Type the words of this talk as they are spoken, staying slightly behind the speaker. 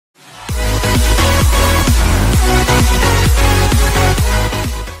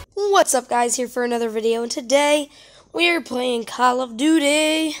What's up, guys? Here for another video, and today we're playing Call of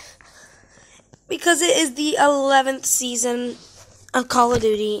Duty because it is the 11th season of Call of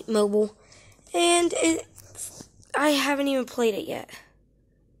Duty Mobile, and I haven't even played it yet.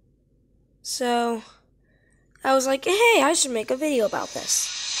 So I was like, hey, I should make a video about this.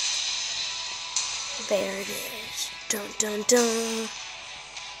 There it is. Dun dun dun.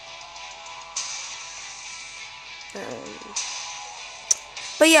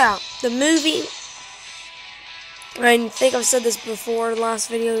 But yeah, the movie, I think I've said this before in the last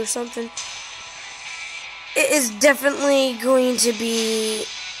video or something, it is definitely going to be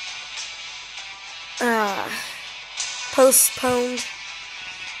postponed,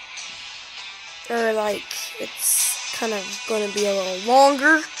 or like it's kind of going to be a little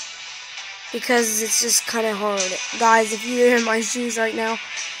longer because it's just kind of hard. Guys, if you're in my shoes right now,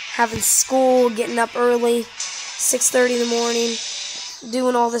 having school, getting up early, 6:30 in the morning,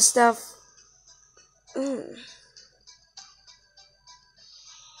 doing all this stuff.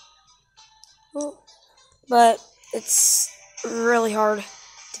 But it's really hard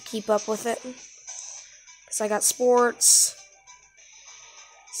to keep up with it. Because I got sports,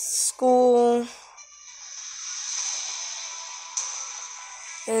 school,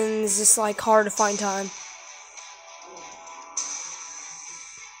 and it's just like hard to find time.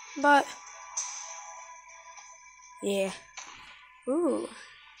 But yeah. Ooh.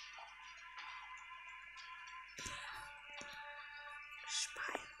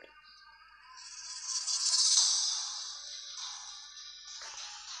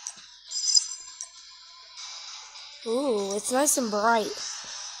 Ooh, it's nice and bright.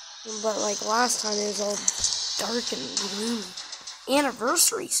 But like last time, it was all dark and gloomy.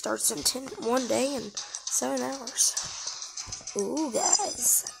 Anniversary starts in 1 day and 7 hours. Ooh,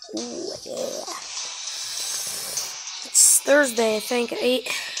 guys. Ooh, yeah. It's Thursday, I think, at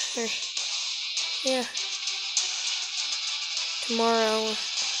 8. Yeah. Tomorrow.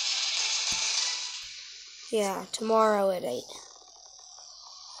 Yeah, tomorrow at 8.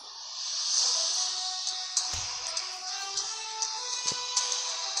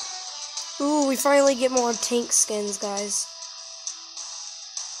 Ooh, we finally get more tank skins, guys.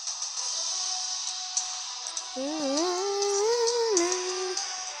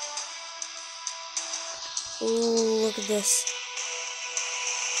 Ooh, look at this.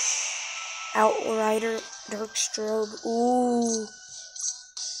 Outrider, Dark Strobe. Ooh.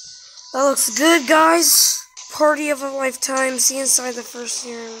 That looks good, guys. Party of a lifetime. See inside the first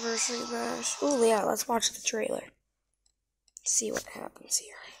year anniversary bash. Ooh, yeah, let's watch the trailer. See what happens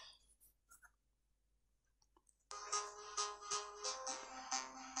here.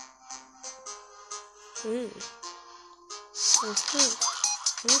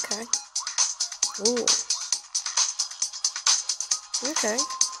 Okay. Ooh. Okay.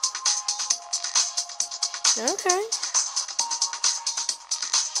 Okay.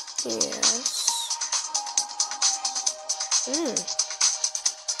 Yes.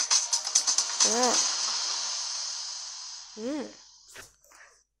 Yeah.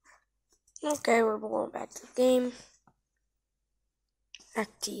 Okay, we're going back to the game.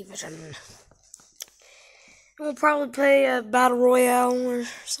 Activision. We'll probably play a Battle Royale or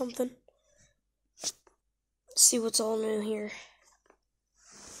something. See what's all new here.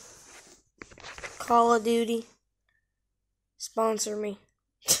 Call of Duty. Sponsor me.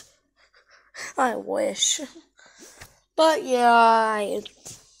 I wish. But yeah, I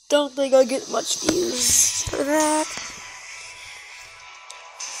don't think I'll get much views for that.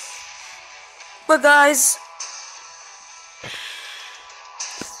 But guys,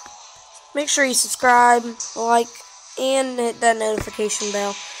 make sure you subscribe, like, and hit that notification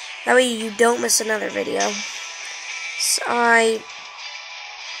bell. That way you don't miss another video. So I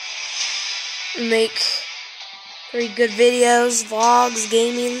make pretty good videos, vlogs,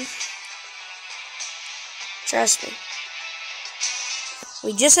 gaming. Trust me.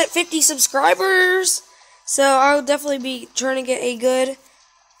 We just hit 50 subscribers, so I'll definitely be trying to get a good...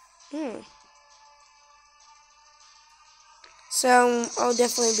 So, I'll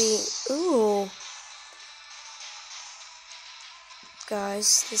definitely be... Ooh.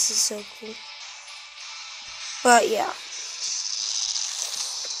 Guys, this is so cool. But, yeah.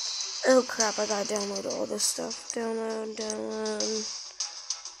 Oh, crap, I gotta download all this stuff. Download.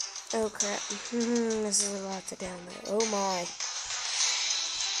 Oh, crap. This is a lot to download. Oh, my.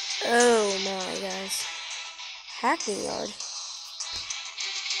 Oh, my, guys. Hacking Yard.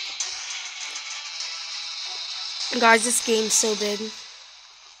 Guys, this game's so big.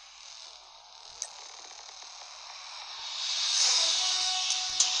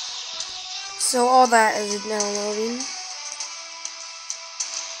 So all that is downloading.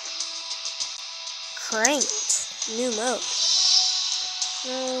 Cranked. New mode.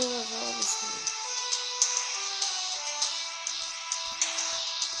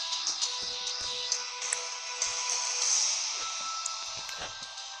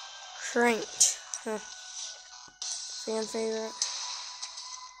 Cranked. Huh. Fan favorite.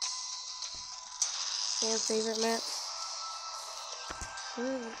 Fan favorite map.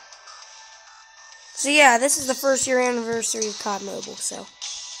 So yeah, this is the first year anniversary of COD Mobile, so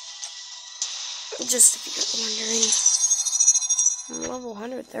just if you're wondering. I'm level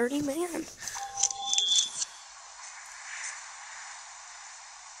 130, man.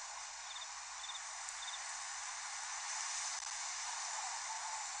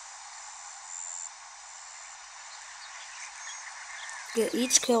 Get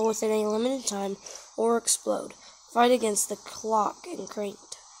each kill within a limited time or explode. Fight against the clock and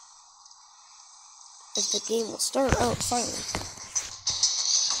cranked. If the game will start. Oh, finally.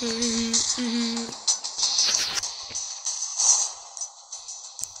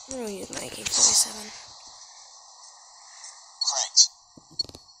 I'm gonna use my AK-47.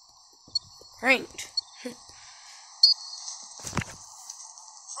 Cranked.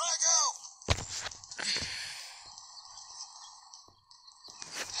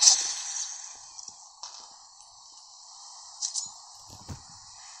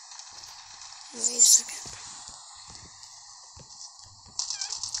 Wait a second.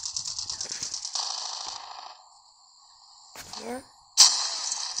 Where?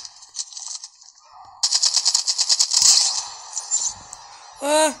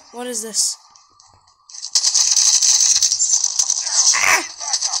 What is this? Ah!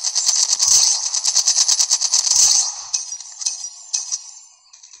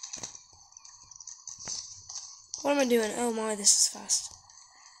 What am I doing? Oh my, this is fast.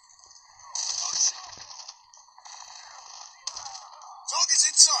 Target's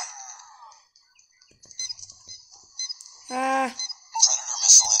inside. Ah. Predator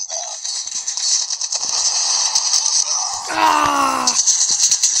missile inbound. Ah!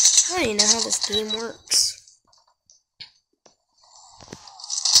 I don't even know how this game works.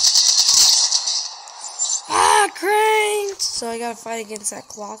 Ah, cranked! So I gotta fight against that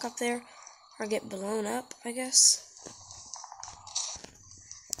clock up there, or get blown up, I guess.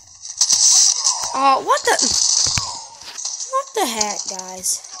 Oh, what the heck,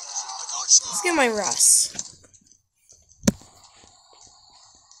 guys? Let's get my Russ.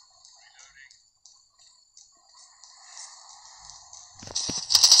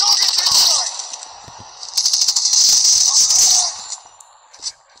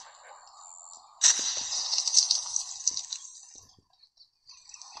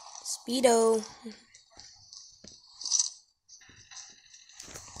 Speedo.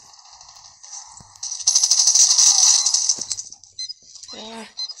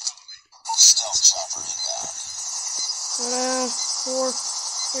 Stealth chopper inbound. 4,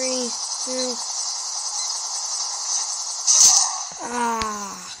 3, 2.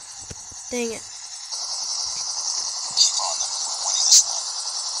 Ah, dang it. Keep on them. We're winning this one.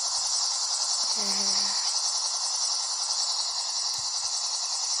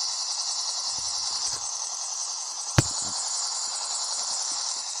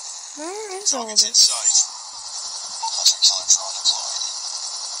 Where is all Target's in this? sight. Hunter killer drone deployed.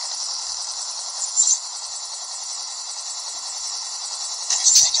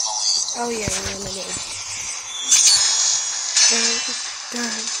 We've taken the lead. Oh yeah, you're in the game.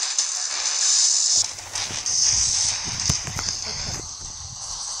 Done.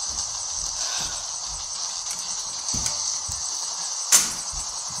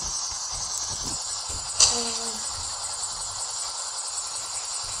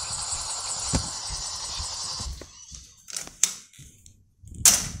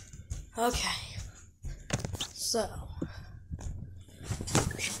 Okay. So up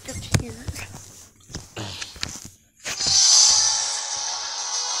here.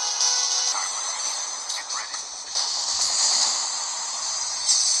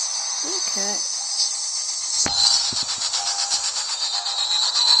 Okay.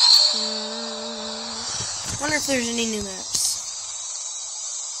 Wonder if there's any new maps.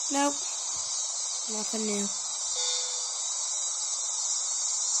 Nope. Nothing new.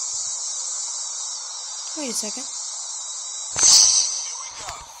 Wait a second.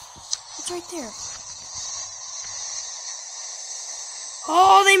 It's right there.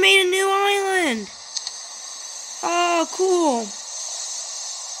 Oh, they made a new island. Oh, cool.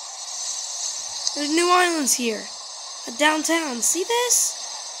 There's new islands here. Downtown. See this?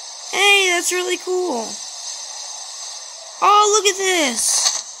 Hey, that's really cool. Oh, look at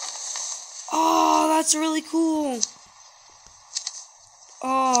this. Oh, that's really cool.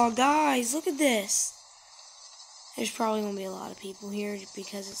 Oh, guys, look at this. There's probably gonna be a lot of people here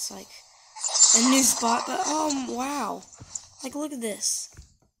because it's like a new spot. But wow! Like, look at this.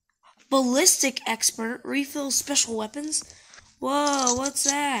 Ballistic expert refills special weapons. Whoa! What's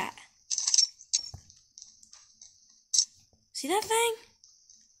that? See that thing?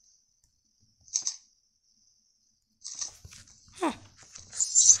 Huh.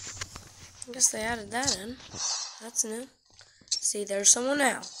 I guess they added that in. That's new. See, there's someone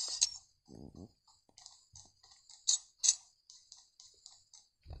now.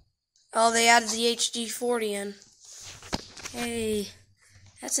 Oh, they added the HG40 in. Hey,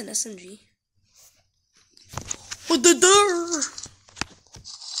 that's an SMG. What the door?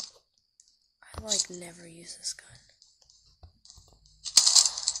 I like never use this gun.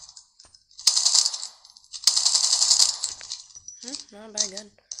 Not a bad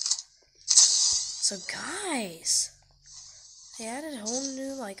gun. So guys, they added a whole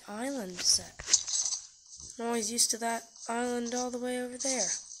new like island set. I'm always used to that island all the way over there.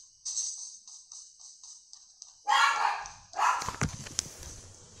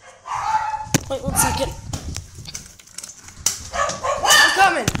 Wait 1 second. I'm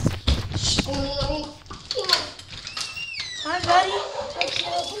coming. Hi, buddy.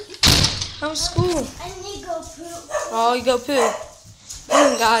 How's school? I need to go poop. Oh, you go poo.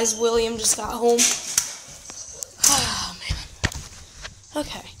 Guys, William just got home. Oh, man.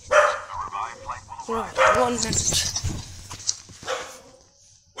 Okay. Right, 1 minute.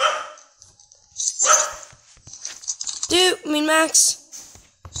 Max.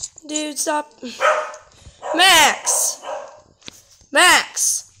 Dude, stop. Max!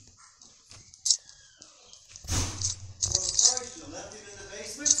 Max!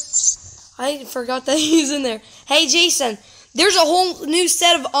 I forgot that he was in there. Hey, Jason, there's a whole new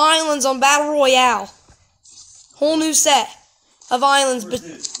set of islands on Battle Royale. Whole new set of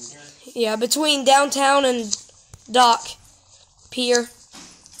islands. Yeah, between downtown and dock pier.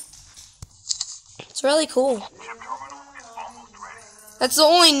 It's really cool. That's the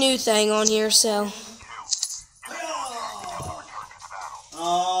only new thing on here, so.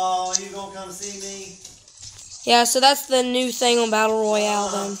 Oh, you gonna come see me? Yeah, so that's the new thing on Battle Royale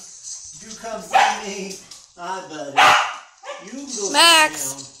then. You come see me. Hi, buddy. You can go Max.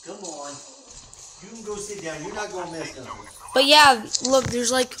 sit down. Come on. You can go sit down. You're not gonna mess up. But yeah, look,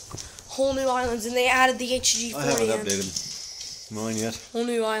 there's like whole new islands, and they added the HG40 I haven't in. updated mine yet. Whole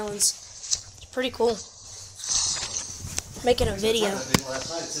new islands. It's pretty cool. Making a video. Last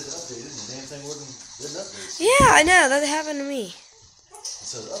night it said updated, and the damn thing didn't update. Yeah, I know. That happened to me. It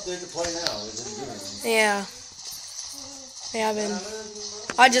says update to play now. It didn't do anything. Yeah. Yeah,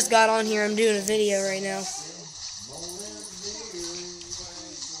 I just got on here. I'm doing a video right now.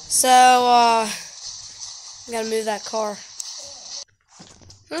 So, I gotta move that car.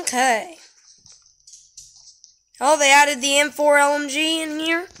 Okay. Oh, they added the M4 LMG in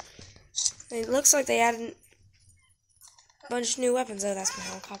here. It looks like they added a bunch of new weapons. Oh, that's my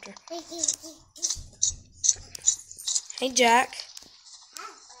helicopter. Hey, Jack.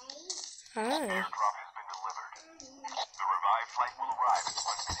 Hi.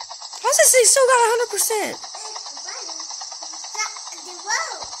 How's it say still got 100%?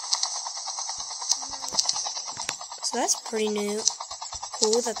 So that's pretty new.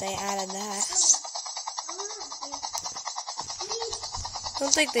 Cool that they added that. I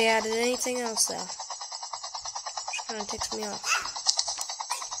don't think they added anything else though. Which kind of ticks me off.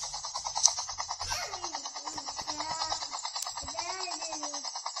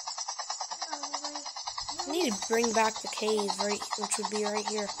 I need to bring back the cave, which would be right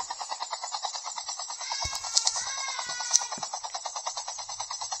here.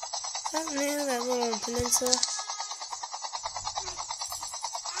 Is that new, that little peninsula?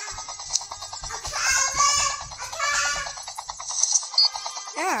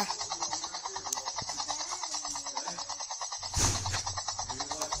 Yeah.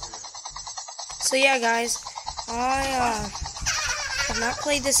 So yeah, guys, I have not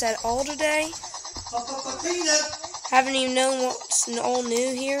played this at all today. Haven't even known what's all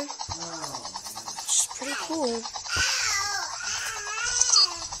new here. Which is pretty cool.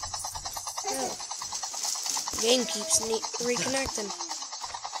 Oh. The game keeps reconnecting.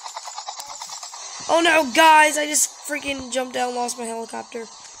 Oh no, guys, I just freaking jumped out and lost my helicopter.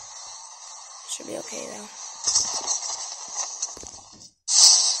 Should be okay though.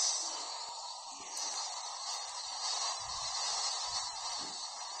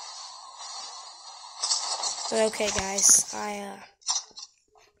 But okay, guys,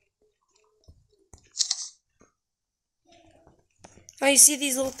 oh, you see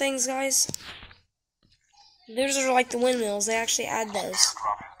these little things, guys? Those are like the windmills. They actually add those.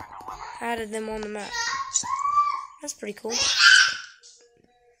 Added them on the map. That's pretty cool.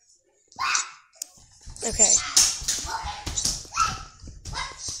 Okay.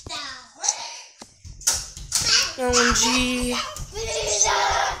 OMG.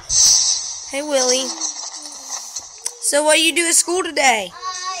 Hey, Willie. So what do you do at school today?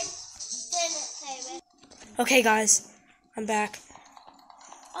 Okay, guys. I'm back.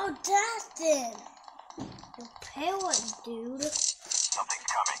 Oh, Dustin. Your parrot, dude. Something's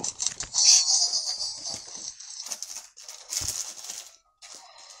coming.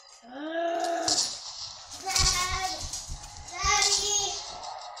 Dad! Daddy!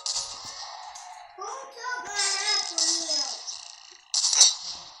 Who took my apple milk?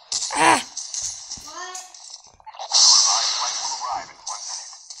 Ah! What? Revived flight will arrive in 1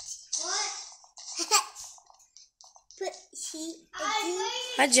 minute. What? But she...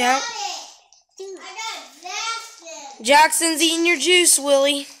 Hi, Jack. I got Jackson. Jackson's eating your juice,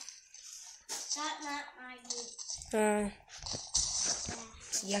 Willie. That's not my juice.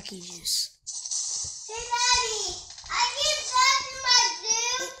 It's yucky juice. Hey, Daddy! I give Jackson my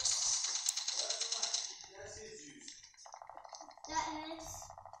juice. That is...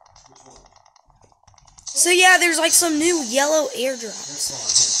 So yeah, there's like some new yellow airdrops.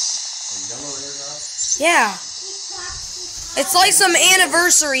 Yeah. It's like some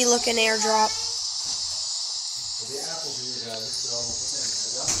anniversary looking airdrop.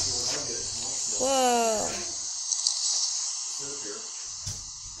 Whoa.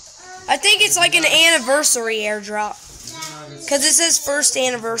 I think it's like an anniversary airdrop. Because it says first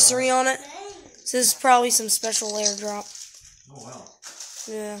anniversary on it. So this is probably some special airdrop. Oh, wow.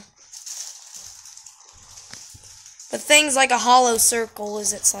 Yeah. But things like a hollow circle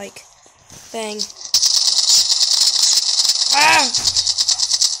is its like thing. Ah!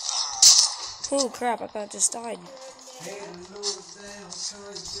 Oh crap, I thought it just died.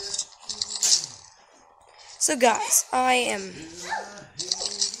 So guys, I am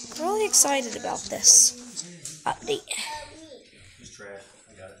really excited about this update. It's trash.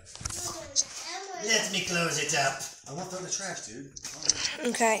 I got it. Let me close it up. I won't throw the trash, dude.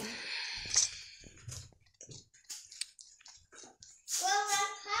 Okay. Well,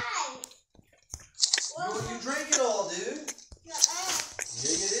 that's pie. You drank it all, dude. Yeah,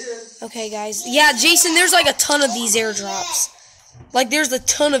 you did. Okay guys. Yeah, Jason, there's like a ton of these airdrops. Like there's a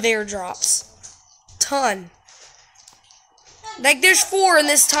ton of airdrops. Ton. Like there's 4 in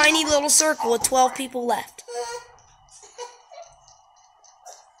this tiny little circle with 12 people left.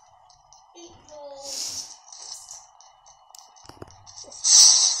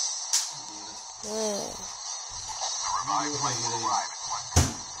 Whoa. Revived flight will arrive in 1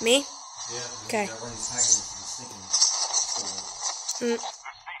 minute. Me? Yeah. Okay. Got one of these packages from the stinking store. Mm. The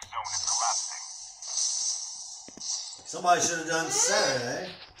safe zone is collapsing. Somebody should have done Saturday.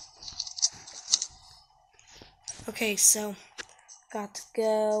 Okay, so got to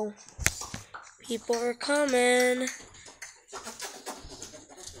go. People are coming.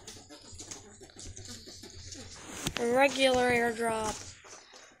 A regular airdrop.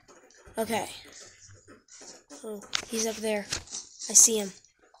 Okay. Oh, he's up there. I see him.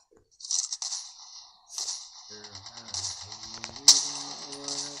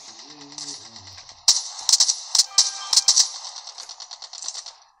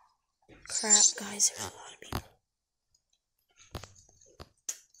 Crap, guys, there's a lot of people.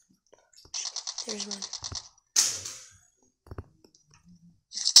 There's one.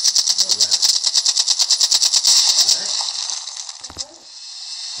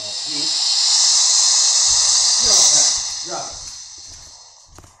 Oh, Pete. Drop it.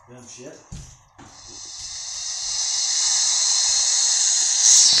 Dumb shit.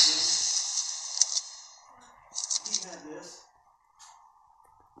 Pete had this.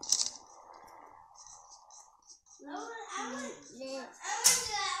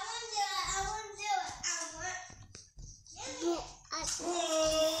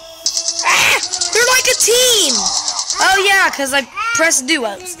 They're like a team! Oh yeah, because I pressed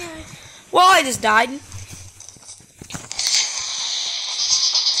duos. Well, I just died.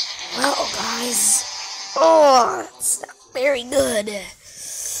 Well, guys. Oh, it's not very good.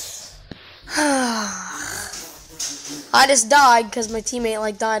 I just died because my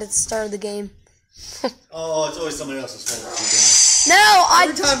teammate died at the start of the game. Oh, it's always somebody else's fault. No,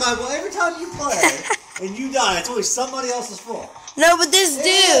 Every time you play and you die, it's always somebody else's fault. No, but this dude.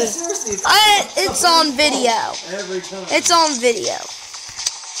 Yeah, seriously, It's on video. Every time. It's on video.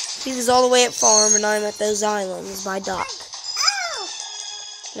 He was all the way at farm, and I'm at those islands by dock.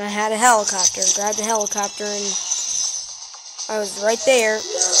 And I had a helicopter. Grabbed a helicopter, and I was right there.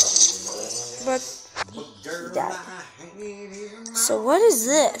 But he died. So what is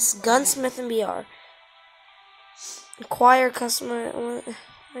this? Gunsmith and BR. Acquire customer.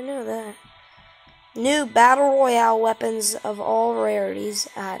 I know that. New Battle Royale weapons of all rarities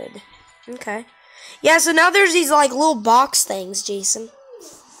added. Okay. Yeah, so now there's these like little box things, Jason.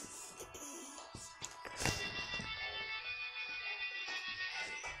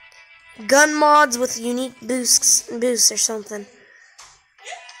 Gun mods with unique boosts or something.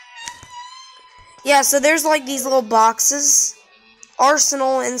 Yeah, so there's like these little boxes.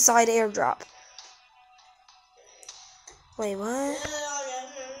 Arsenal inside airdrop. Wait, what?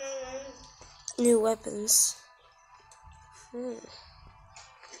 New weapons.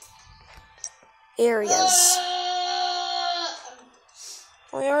 Areas.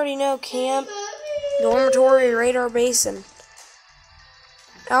 We already know camp, dormitory, radar basin.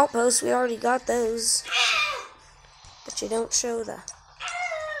 Outposts, we already got those. But you don't show the...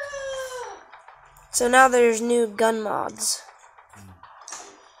 So now there's new gun mods.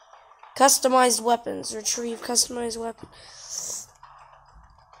 Customized weapons. Retrieve customized weapons.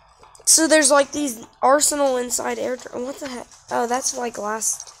 So there's like these arsenal inside air... What the heck? Oh, that's like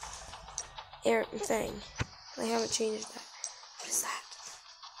last air thing. They haven't changed that. What is that?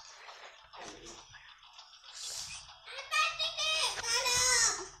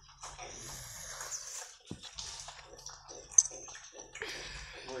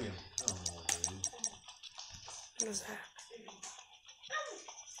 What is that?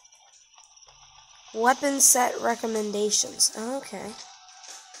 Weapon set recommendations. Oh, okay.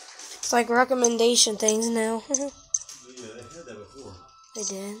 It's like recommendation things now. Yeah, they had that before. They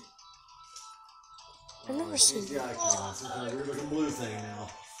did? I've never seen that. Some kind of weird looking blue thing now.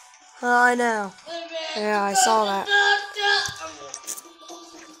 Oh, I know. Yeah, I saw that.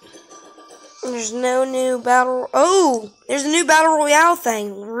 There's no new battle... Oh! There's a new Battle Royale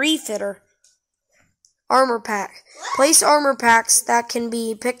thing. Refiter. Armor pack. Place armor packs that can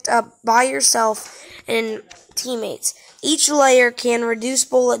be picked up by yourself and teammates. Each layer can reduce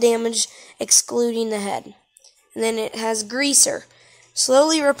bullet damage, excluding the head. And then it has Greaser.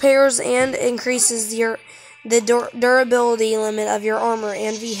 Slowly repairs and increases the durability limit of your armor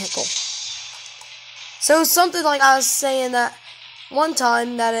and vehicle. So something like I was saying that one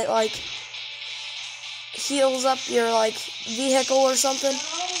time that it like heals up your like vehicle or something.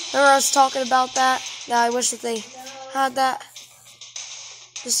 Remember I was talking about that? Yeah, I wish that they had that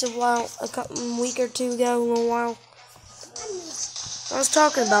just a week or two ago, a while. I was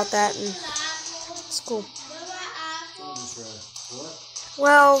talking about that and it's cool.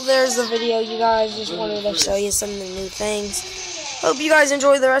 Well, there's the video, you guys. Just wanted to show you some of the new things. Hope you guys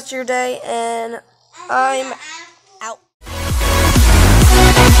enjoy the rest of your day, and I'm